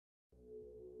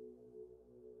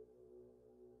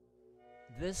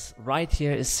This right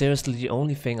here is seriously the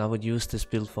only thing I would use this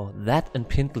build for, that and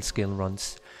Pintle skill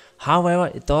runs.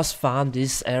 However, it does farm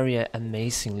this area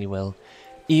amazingly well,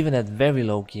 even at very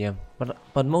low gear,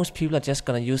 but most people are just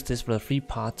gonna use this for a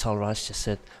 3-part Tall Rush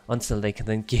set until they can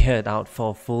then gear it out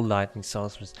for a full Lightning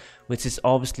Sorceress, which is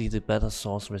obviously the better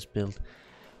Sorceress build.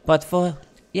 But for,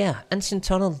 yeah, Ancient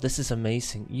Tunnel, this is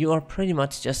amazing. You are pretty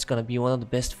much just gonna be one of the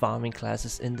best farming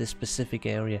classes in this specific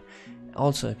area.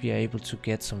 Also, if you're able to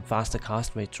get some faster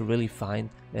cast rate to really find,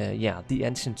 the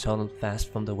Ancient Tunnel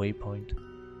fast from the waypoint.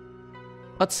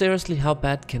 But seriously, how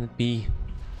bad can it be?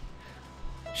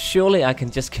 Surely I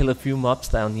can just kill a few mobs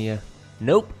down here.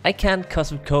 Nope, I can't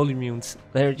cause of cold immunes.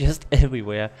 They're just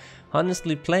everywhere.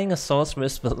 Honestly, playing a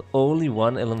Sorceress with only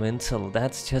one elemental,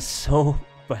 that's just so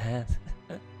bad.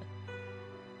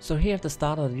 So here at the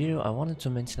start of the video, I wanted to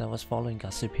mention I was following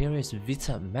Superior's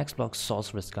Vita Max Block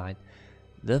Sorceress guide.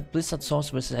 The Blizzard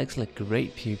Sorceress is actually a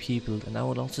great PvP build, and I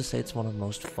would also say it's one of the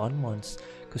most fun ones,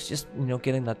 because just,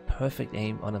 getting that perfect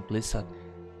aim on a Blizzard,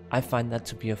 I find that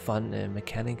to be a fun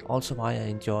mechanic. Also why I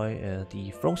enjoy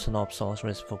the Frozen Orb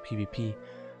Sorceress for PvP.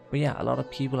 But yeah, a lot of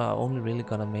people are only really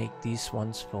gonna make these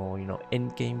ones for,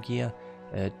 end game gear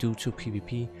due to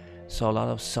PvP. So a lot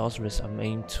of Sorceress are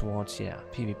aimed towards,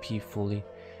 PvP fully.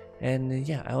 And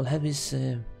I will have his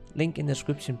link in the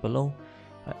description below.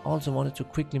 I also wanted to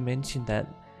quickly mention that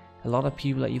a lot of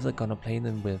people are either gonna play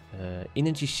them with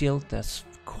Energy Shield. There's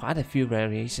quite a few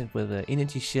variations with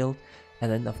Energy Shield,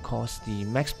 and then of course the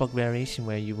Max Block variation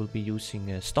where you will be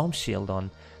using Storm Shield on.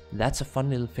 That's a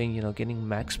fun little thing, getting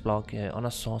Max Block on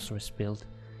a Sorceress build.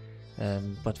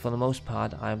 But for the most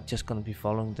part, I'm just gonna be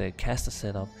following the caster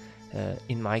setup.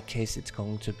 In my case, it's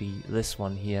going to be this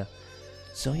one here.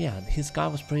 So yeah, his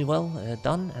guide was pretty well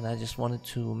done, and I just wanted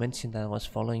to mention that I was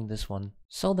following this one.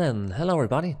 So then, hello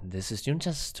everybody, this is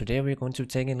Juntas. Today we're going to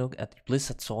take a look at the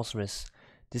Blizzard Sorceress.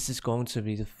 This is going to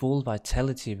be the full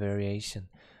Vitality variation.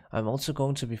 I'm also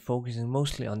going to be focusing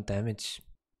mostly on damage.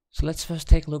 So let's first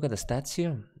take a look at the stats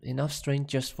here. Enough strength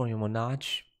just for your Monarch.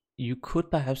 You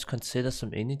could perhaps consider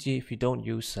some energy if you don't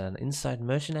use an Inside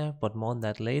Mercenary, but more on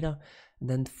that later. And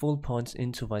then full points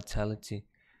into Vitality.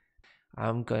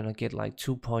 I'm gonna get like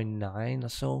 2.9 or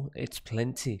so. It's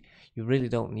plenty. You really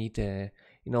don't need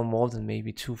more than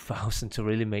maybe 2,000 to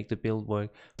really make the build work.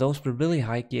 Those with really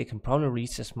high gear can probably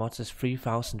reach as much as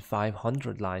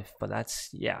 3,500 life, but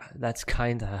that's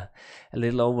kinda a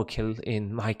little overkill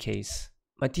in my case.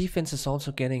 My defense is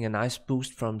also getting a nice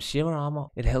boost from Shiver Armor.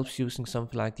 It helps using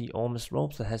something like the Ormus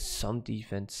Robes that has some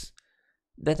defense.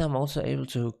 Then I'm also able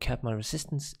to cap my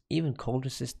resistance, even cold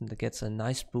resistance that gets a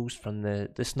nice boost from the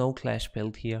Snow Clash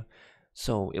build here.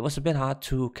 So it was a bit hard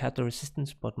to cap the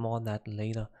resistance, but more on that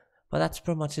later. But that's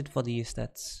pretty much it for the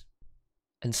stats.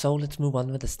 And so let's move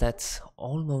on with the stats.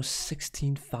 Almost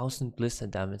 16,000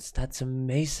 blizzard damage. That's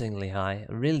amazingly high.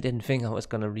 I really didn't think I was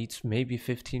gonna reach maybe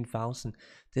 15,000.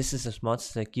 This is as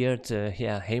much as geared to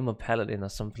Hammer Paladin or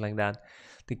something like that.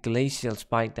 The glacial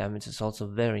spike damage is also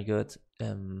very good.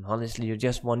 Honestly, you're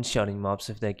just one-shotting mobs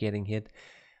if they're getting hit.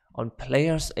 On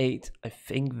players 8, I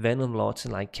think Venom Lords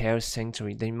and like Chaos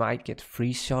Sanctuary, they might get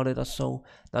 3-shotted or so,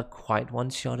 not quite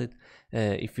one-shotted,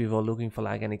 if we were looking for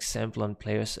like an example on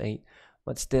players 8.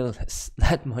 But still,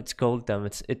 that much cold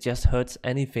damage, it just hurts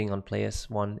anything on players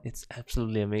 1. It's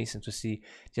absolutely amazing to see,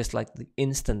 just like the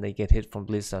instant they get hit from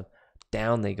Blizzard,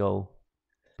 down they go.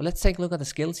 But let's take a look at the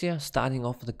skills here, starting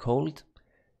off with the cold.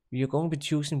 You're going to be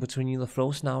choosing between either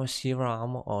Frozen Armor, Shiver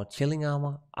Armor or Chilling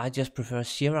Armor. I just prefer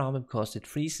Shiver Armor because it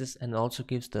freezes and also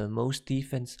gives the most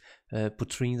defense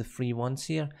between the 3 ones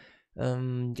here.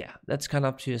 That's kind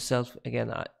of up to yourself.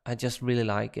 Again, I just really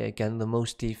like the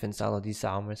most defense out of these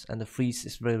armors, and the freeze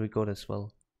is very good as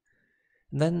well.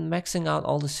 And then maxing out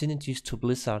all the synergies to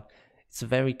Blizzard. It's a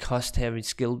very cost heavy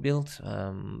skill build.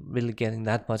 Really getting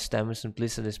that much damage in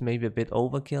Blizzard is maybe a bit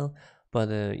overkill. But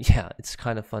it's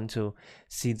kind of fun to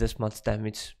see this much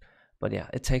damage. But yeah,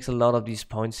 it takes a lot of these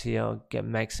points here,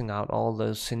 maxing out all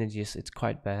those synergies. It's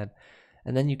quite bad.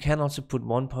 And then you can also put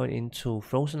 1 point into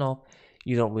Frozen Orb.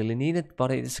 You don't really need it,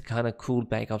 but it is a kind of cool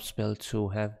backup spell to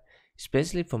have,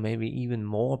 especially for maybe even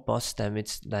more boss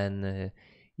damage than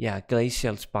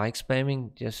glacial spike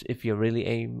spamming, just if you're really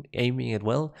aiming it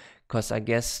well, because I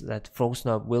guess that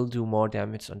Frozen Orb will do more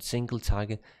damage on single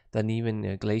target than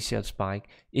even glacial spike,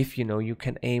 if you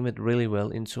can aim it really well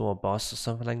into a boss or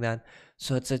something like that.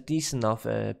 So it's a decent enough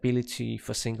ability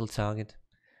for single target.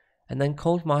 And then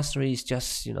Cold Mastery is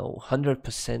just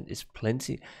 100% is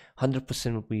plenty.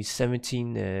 100% would be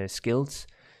 17 skills.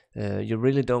 You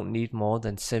really don't need more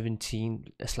than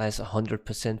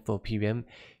 17/100% for PvM.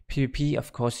 PvP,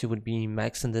 of course, you would be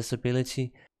maxing this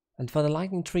ability. And for the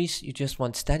lightning trees, you just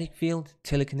want static field,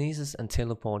 telekinesis, and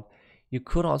teleport. You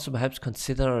could also perhaps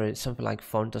consider something like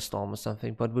thunderstorm or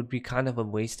something, but would be kind of a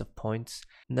waste of points.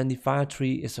 And then the fire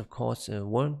tree is of course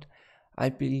wormed. I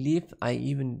believe I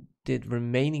even did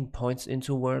remaining points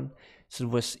into worm, so it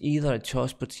was either a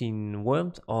choice between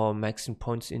wormed or maxing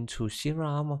points into zero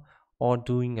armor, or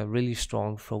doing a really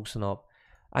strong frozen up.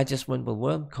 I just went with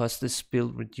worm because this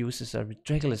build reduces a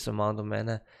ridiculous amount of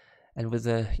mana, and with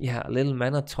a little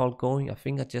mana talk going, I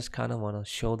think I just kind of want to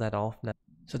show that off now.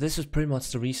 So this is pretty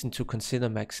much the reason to consider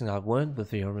maxing out worm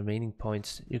with your remaining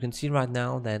points. You can see right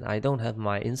now that I don't have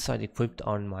my insight equipped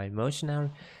on my mercenary,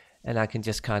 and I can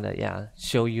just kind of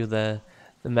show you the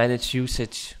managed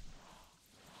usage.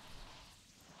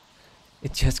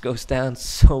 It just goes down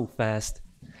so fast.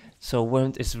 So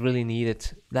worm is really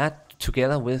needed. That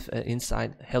together with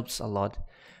insight helps a lot.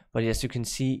 But as you can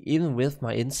see, even with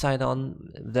my insight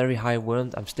on very high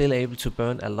worm, I'm still able to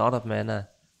burn a lot of mana.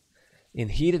 In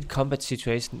heated combat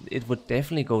situation, it would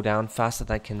definitely go down faster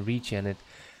than I can regen it.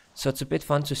 So it's a bit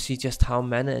fun to see just how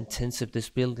mana intensive this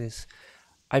build is.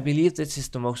 I believe this is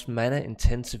the most mana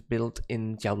intensive build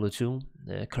in Diablo 2.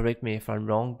 Correct me if I'm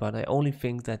wrong, but I only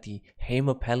think that the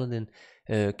Hammer Paladin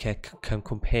can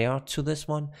compare to this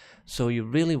one. So you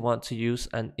really want to use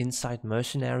an Insight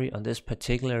Mercenary on this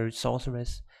particular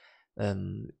Sorceress.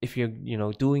 If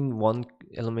you're doing one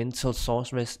elemental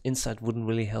Sorceress, Insight wouldn't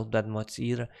really help that much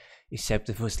either, except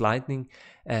if it was lightning.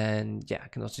 And I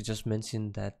can also just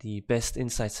mention that the best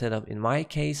Insight setup in my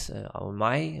case, or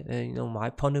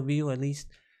my point of view at least,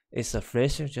 is a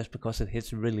Thresher, just because it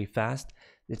hits really fast.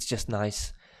 It's just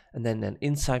nice. And then an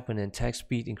Insight when attack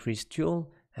speed increased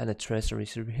dual, and a Treasury,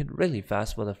 so you hit really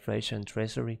fast with a Thresher and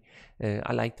Treasury.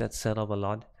 I like that setup a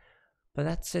lot. But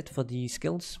that's it for the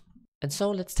skills. And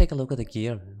so let's take a look at the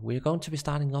gear. We're going to be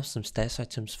starting off some stash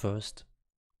items first.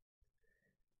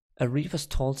 A Reaver's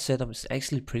Taunt setup is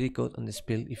actually pretty good on this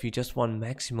build if you just want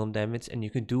maximum damage and you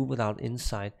can do without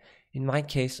insight. In my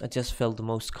case, I just felt the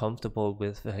most comfortable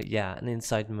with an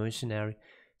Insight Mercenary.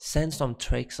 Sandstorm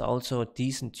Tracks are also a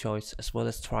decent choice, as well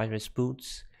as Tri-Res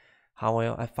boots.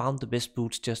 However, I found the best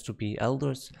boots just to be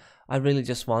Elders. I really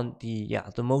just want the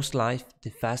most life, the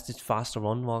fastest, faster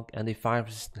run walk, and the fire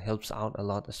resistance helps out a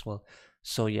lot as well.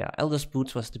 So Elders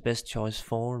boots was the best choice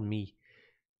for me.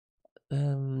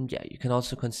 You can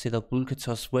also consider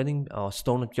Bulkator's Wedding or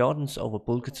Stone of Jordans over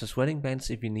Bulkator's Wedding Bands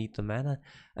if you need the mana.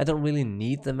 I don't really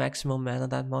need the maximum mana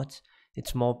that much.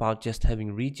 It's more about just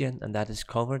having regen, and that is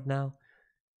covered now.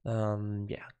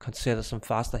 Consider some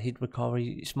faster hit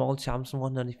recovery, small charms and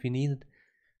whatnot if you need it.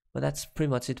 But that's pretty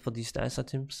much it for these stash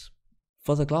items.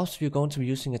 For the gloves, we're going to be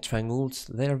using a Trangules.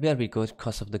 They're very good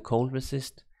because of the cold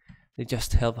resist. They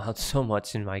just help out so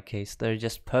much in my case. They're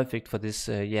just perfect for this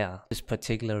this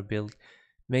particular build.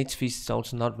 Mage Feast is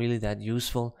also not really that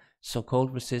useful, so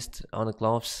cold resist on the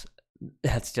gloves,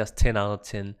 that's just 10 out of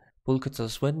 10.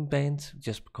 Bulkator's Wedding Band,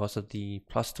 just because of the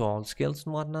plus to all skills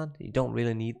and whatnot. You don't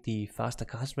really need the faster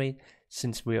cast rate,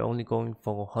 since we're only going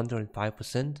for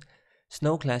 105%.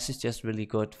 Snow Clash is just really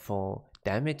good for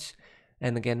damage,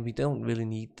 and again we don't really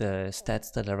need the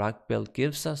stats that a rock build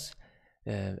gives us.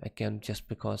 Again, just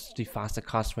because the faster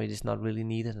cast rate is not really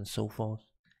needed and so forth.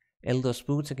 Elder's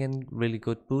Boots, again, really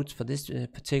good boots for this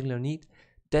particular need.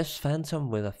 Death's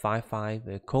Phantom with a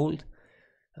 5-5 cold.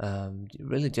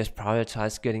 Really just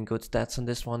prioritize getting good stats on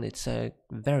this one. It's a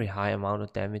very high amount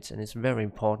of damage, and it's very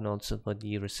important also for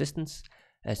the resistance,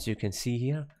 as you can see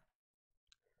here.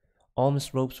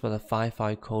 Ormus Ropes with a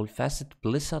 5-5 cold facet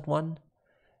blizzard one.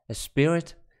 A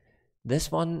Spirit.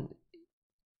 This one,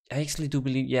 I actually do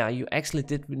believe, you actually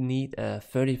did need a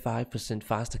 35%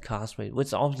 faster cast rate,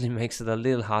 which obviously makes it a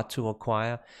little hard to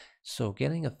acquire. So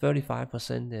getting a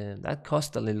 35%, that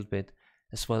cost a little bit,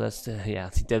 as well as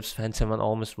the Depth's Phantom and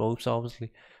Ormus Ropes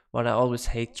obviously. But I always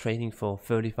hate trading for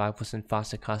 35%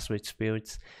 faster cast rate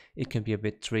spirits. It can be a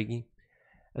bit tricky.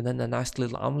 And then a nice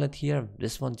little amulet here.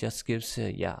 This one just gives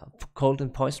cold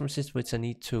and poison resist, which I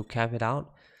need to cap it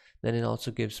out. Then it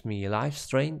also gives me life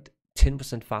strength.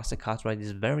 10% faster cast rate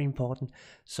is very important,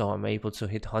 so I'm able to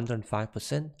hit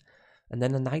 105%. And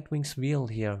then a Nightwing's Wheel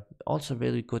here, also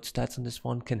really good stats on this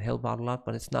one, can help out a lot,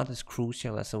 but it's not as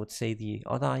crucial as I would say the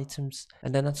other items.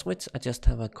 And then on Switch I just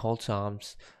have a Call to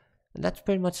Arms. And that's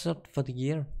pretty much it for the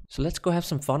gear. So let's go have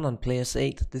some fun on Players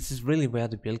 8. This is really where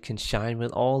the build can shine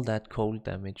with all that cold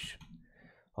damage.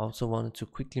 Also wanted to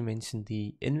quickly mention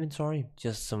the inventory,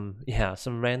 just some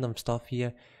random stuff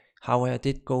here. However, I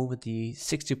did go with the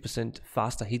 60%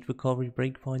 faster hit recovery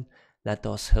breakpoint. That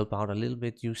does help out a little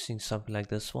bit using something like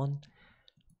this one.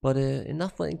 But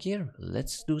enough for the gear.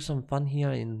 Let's do some fun here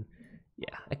in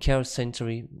yeah, a carrot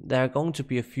century. There are going to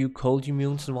be a few cold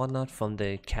immunes and whatnot from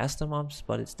the caster mobs,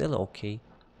 but it's still okay.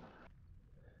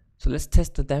 So let's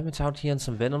test the damage out here on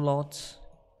some Venom Lords.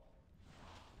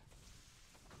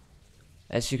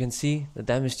 As you can see, the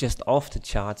damage just off the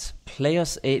charts.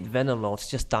 Players 8 Venom Lords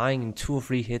just dying in 2 or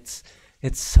 3 hits.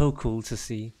 It's so cool to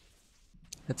see.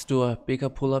 Let's do a bigger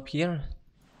pull up here.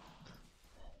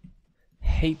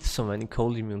 Hate so many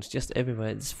cold immunes just everywhere.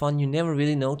 It's fun, you never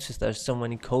really notice there's so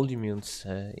many cold immunes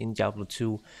in Diablo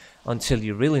 2 until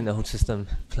you really notice them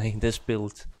playing this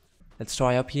build. Let's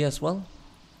try up here as well.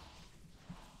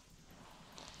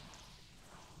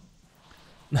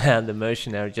 Man, the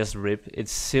mercenary just rip. It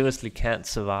seriously can't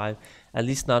survive, at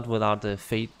least not without the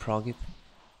fate progget.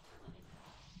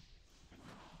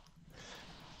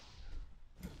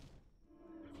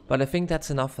 But I think that's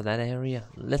enough for that area.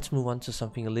 Let's move on to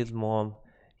something a little more,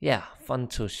 yeah, fun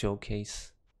to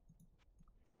showcase.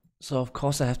 So of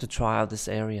course I have to try out this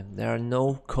area. There are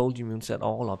no cold immunes at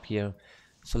all up here.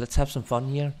 So let's have some fun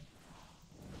here.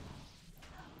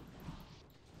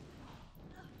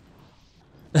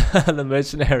 The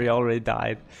mercenary already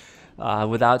died.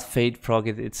 Without fate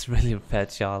progget, it's really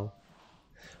fragile.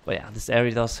 But yeah, this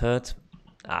area does hurt.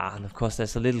 And of course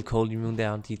there's a little cold immune there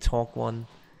on the talk one.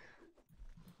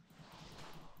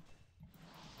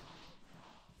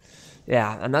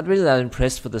 Yeah, I'm not really that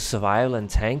impressed with the survival and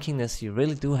tankiness. You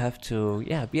really do have to,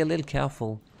 yeah, be a little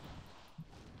careful.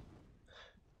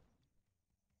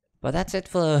 But that's it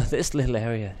for this little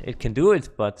area. It can do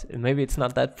it, but maybe it's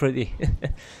not that pretty.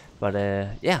 But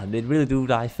yeah, they really do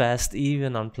die fast,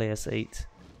 even on players 8.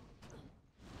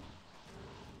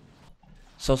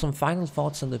 So some final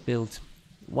thoughts on the build.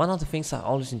 One of the things I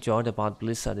always enjoyed about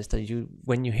Blizzard is that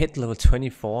when you hit level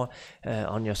 24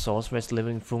 on your Sorceress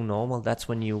living through normal, that's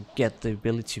when you get the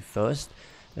ability first,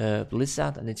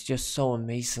 Blizzard, and it's just so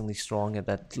amazingly strong at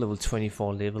that level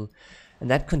 24 level. And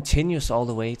that continues all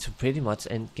the way to pretty much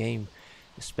end game.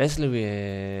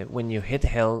 Especially when you hit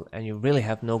hell and you really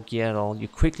have no gear at all, you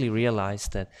quickly realize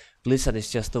that Blizzard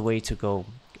is just the way to go.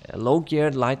 A low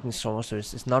geared lightning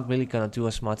sorceress is not really gonna do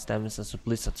as much damage as a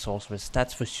Blizzard sorceress,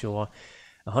 that's for sure.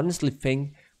 I honestly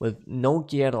think with no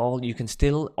gear at all, you can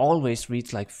still always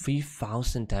reach like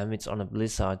 3000 damage on a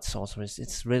Blizzard sorceress.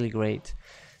 It's really great.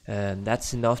 And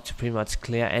that's enough to pretty much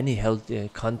clear any health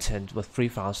content with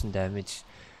 3000 damage.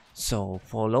 So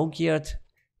for low geared,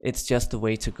 it's just the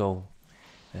way to go.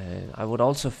 I would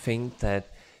also think that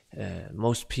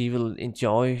most people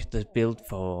enjoy the build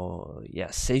for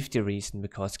safety reason,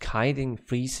 because kiting,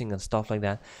 freezing and stuff like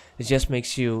that, it just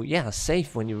makes you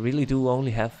safe when you really do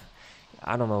only have,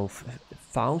 I don't know,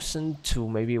 1000 to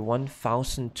maybe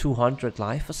 1200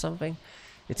 life or something.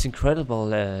 It's incredible,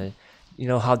 you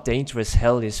know, how dangerous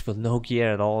hell is with no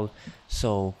gear at all.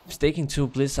 So sticking to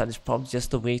Blizzard is probably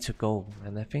just the way to go.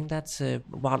 And I think that's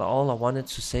about all I wanted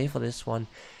to say for this one.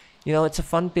 You know, it's a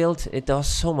fun build, it does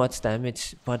so much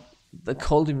damage, but the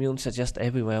cold immunes are just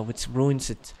everywhere, which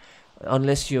ruins it.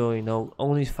 Unless you're, you know,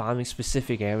 only farming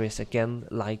specific areas, again,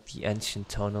 like the ancient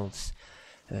tunnels.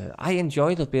 I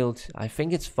enjoy the build. I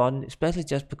think it's fun, especially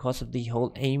just because of the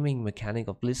whole aiming mechanic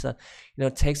of Blizzard. You know,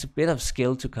 it takes a bit of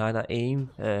skill to kind of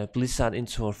aim Blizzard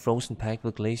into a frozen pack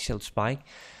with glacial spike.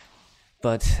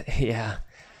 But yeah,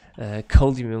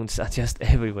 cold immunes are just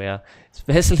everywhere,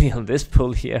 especially on this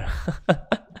pull here.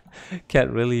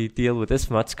 Can't really deal with this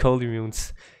much cold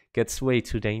immunes. Gets way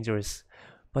too dangerous.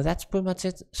 But that's pretty much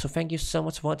it. So thank you so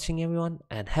much for watching, everyone,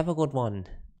 and have a good one.